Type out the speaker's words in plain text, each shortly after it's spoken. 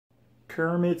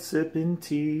Kermit sipping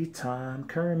tea time.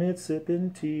 Kermit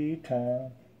sipping tea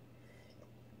time.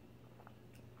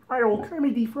 Hi, old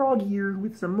Kermit the Frog here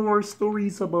with some more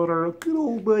stories about our good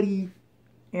old buddy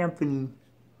Anthony.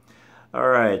 All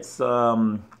right,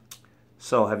 so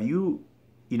have you?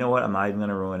 You know what? I'm not even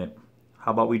gonna ruin it.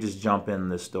 How about we just jump in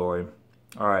this story?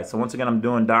 All right. So once again, I'm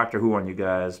doing Doctor Who on you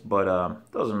guys, but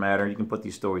doesn't matter. You can put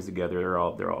these stories together. They're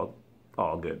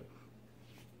all good.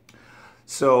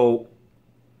 So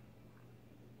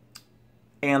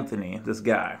Anthony, this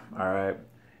guy, all right,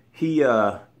 he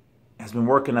has been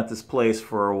working at this place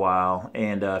for a while,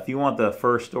 and if you want the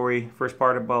first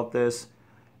part about this,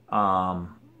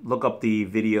 look up the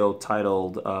video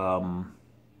titled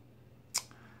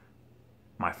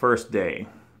 "My First Day."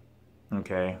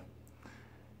 Okay.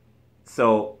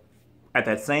 So at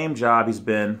that same job, he's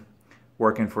been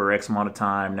working for X amount of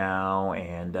time now,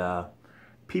 and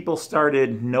people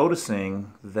started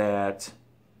noticing that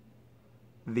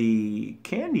the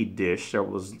candy dish that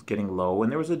was getting low,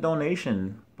 and there was a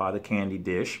donation by the candy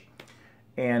dish,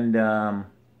 and the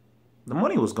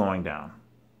money was going down.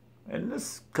 And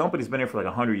this company's been here for like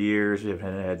 100 years. They've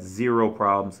had zero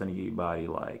problems with anybody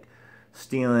like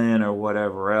stealing or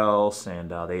whatever else, and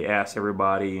they asked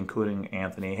everybody, including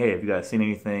Anthony, hey, have you guys seen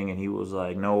anything? And he was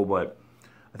like, no, but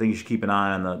I think you should keep an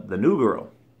eye on the new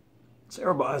girl. So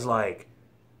everybody's like,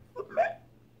 man,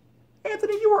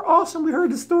 Anthony, you were awesome. We heard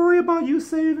the story about you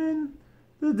saving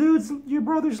your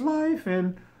brother's life,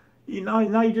 and now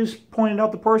you just pointed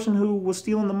out the person who was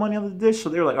stealing the money on the dish. So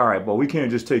they're like, all right, well, we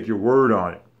can't just take your word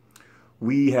on it.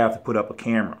 We have to put up a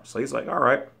camera. So he's like, all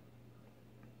right.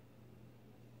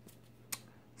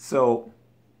 So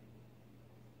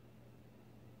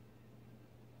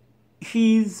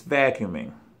he's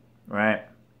vacuuming, right?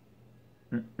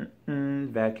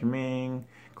 Vacuuming,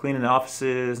 cleaning the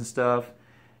offices and stuff.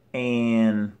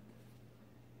 And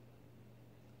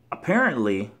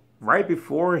apparently, right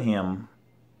before him,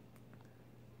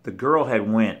 the girl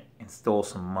had went and stole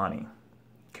some money,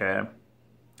 okay?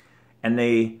 And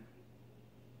they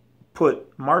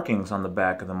put markings on the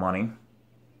back of the money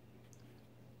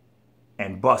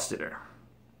and busted her.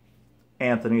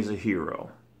 Anthony's a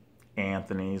hero.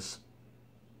 Anthony's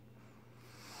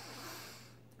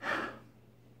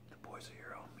the boy's a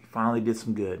hero. He finally did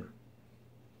some good.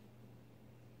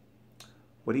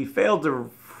 What he failed to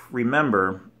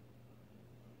remember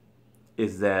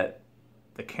is that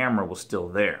the camera was still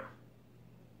there.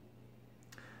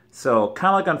 So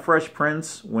kind of like on Fresh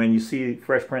Prince, when you see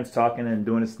Fresh Prince talking and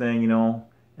doing his thing, and all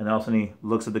of a sudden he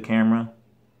looks at the camera.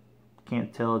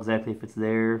 Can't tell exactly if it's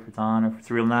there, if it's on, or if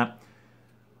it's real or not.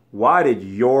 Why did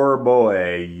your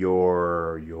boy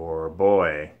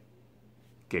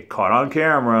get caught on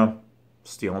camera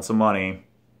stealing some money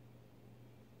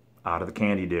out of the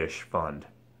candy dish fund?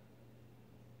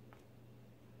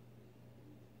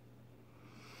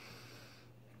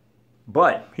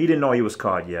 But he didn't know he was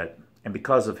caught yet. And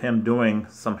because of him doing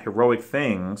some heroic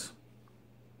things,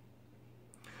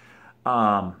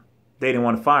 they didn't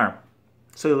want to fire him.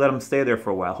 So they let him stay there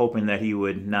for a while, hoping that he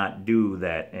would not do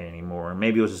that anymore.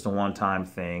 Maybe it was just a one-time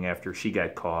thing after she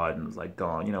got caught and was like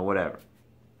gone, whatever.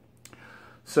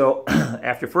 So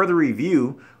after further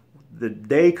review, the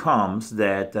day comes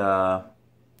that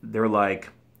they're like,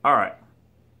 all right,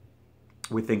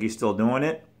 we think he's still doing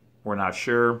it. We're not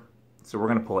sure. So we're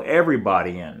going to pull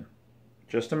everybody in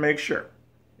just to make sure.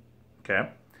 Okay?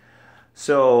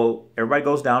 So everybody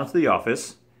goes down into the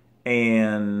office,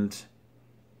 and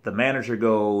the manager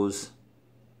goes,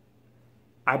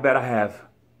 I bet I have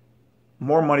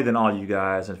more money than all you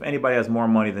guys. And if anybody has more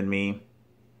money than me,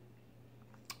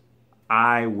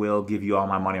 I will give you all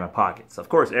my money in my pockets. Of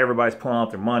course, everybody's pulling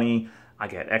out their money. I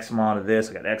got X amount of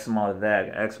this. I got X amount of that. I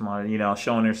got X amount of,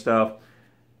 showing their stuff.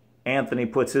 Anthony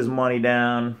puts his money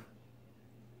down.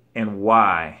 And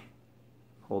why?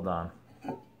 Hold on.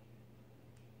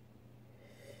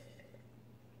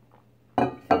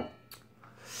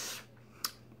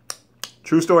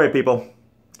 True story, people.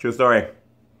 True story.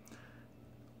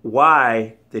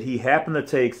 Why did he happen to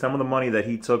take some of the money that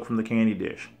he took from the candy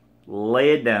dish, lay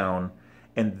it down,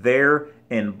 and there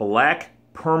in black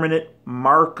permanent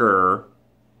marker,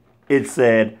 it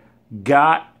said,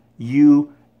 "Got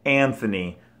you,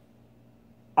 Anthony,"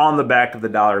 on the back of the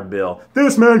dollar bill?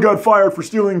 This man got fired for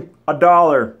stealing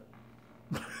 $1.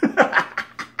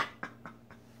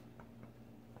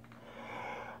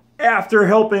 After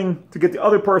helping to get the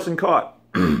other person caught.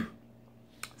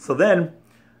 So then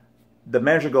the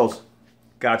manager goes,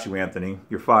 got you, Anthony.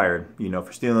 You're fired,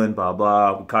 for stealing, blah,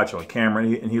 blah. We caught you on camera.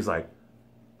 And he was like,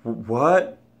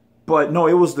 what? But no,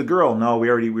 it was the girl. No, we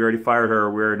already fired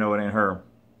her. We already know it ain't her.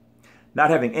 Not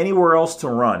having anywhere else to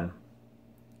run,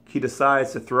 he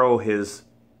decides to throw his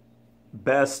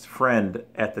best friend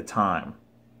at the time.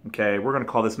 Okay, we're going to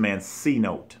call this man C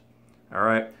Note. All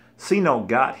right, C Note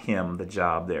got him the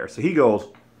job there. So he goes,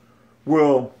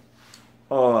 well,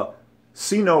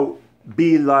 C Note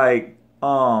be like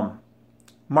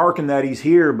marking that he's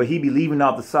here, but he be leaving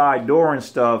out the side door and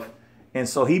stuff, and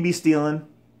so he be stealing.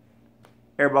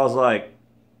 Everybody's like,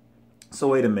 so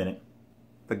wait a minute.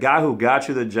 The guy who got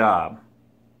you the job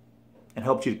and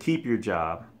helped you to keep your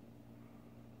job,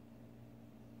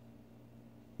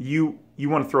 you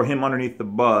want to throw him underneath the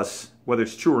bus, whether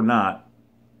it's true or not,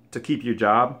 to keep your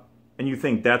job, and you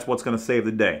think that's what's going to save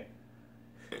the day.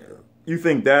 You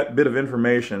think that bit of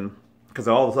information, because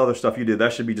of all this other stuff you did,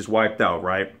 that should be just wiped out,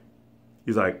 right?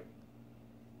 He's like,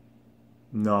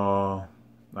 no,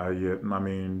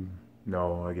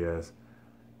 no, I guess.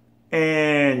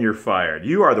 And you're fired.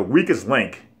 You are the weakest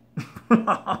link.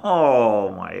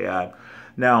 Oh my God.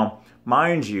 Now,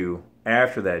 mind you,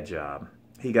 after that job,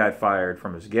 he got fired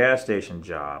from his gas station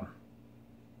job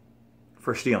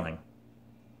for stealing.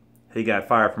 He got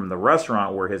fired from the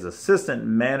restaurant where his assistant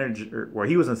manager, where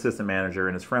he was an assistant manager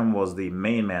and his friend was the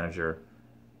main manager,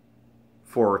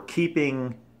 for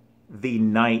keeping the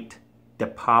night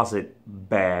deposit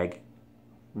bag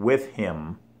with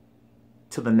him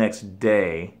to the next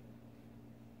day.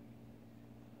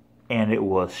 And it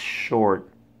was short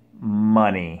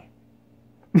money.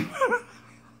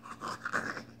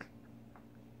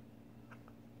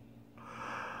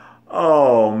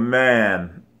 Oh,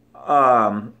 man.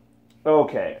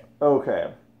 Okay.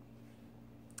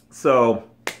 So,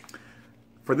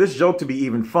 for this joke to be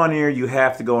even funnier, you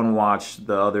have to go and watch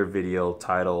the other video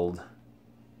titled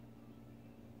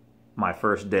My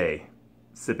First Day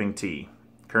Sipping Tea.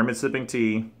 Kermit sipping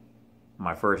tea,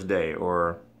 my first day,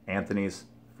 or Anthony's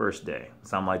first day.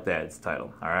 Something like that, it's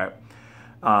titled. All right.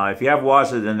 If you have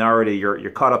watched it, then already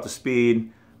you're caught up to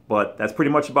speed. But that's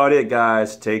pretty much about it,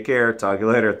 guys. Take care. Talk to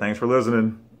you later. Thanks for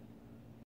listening.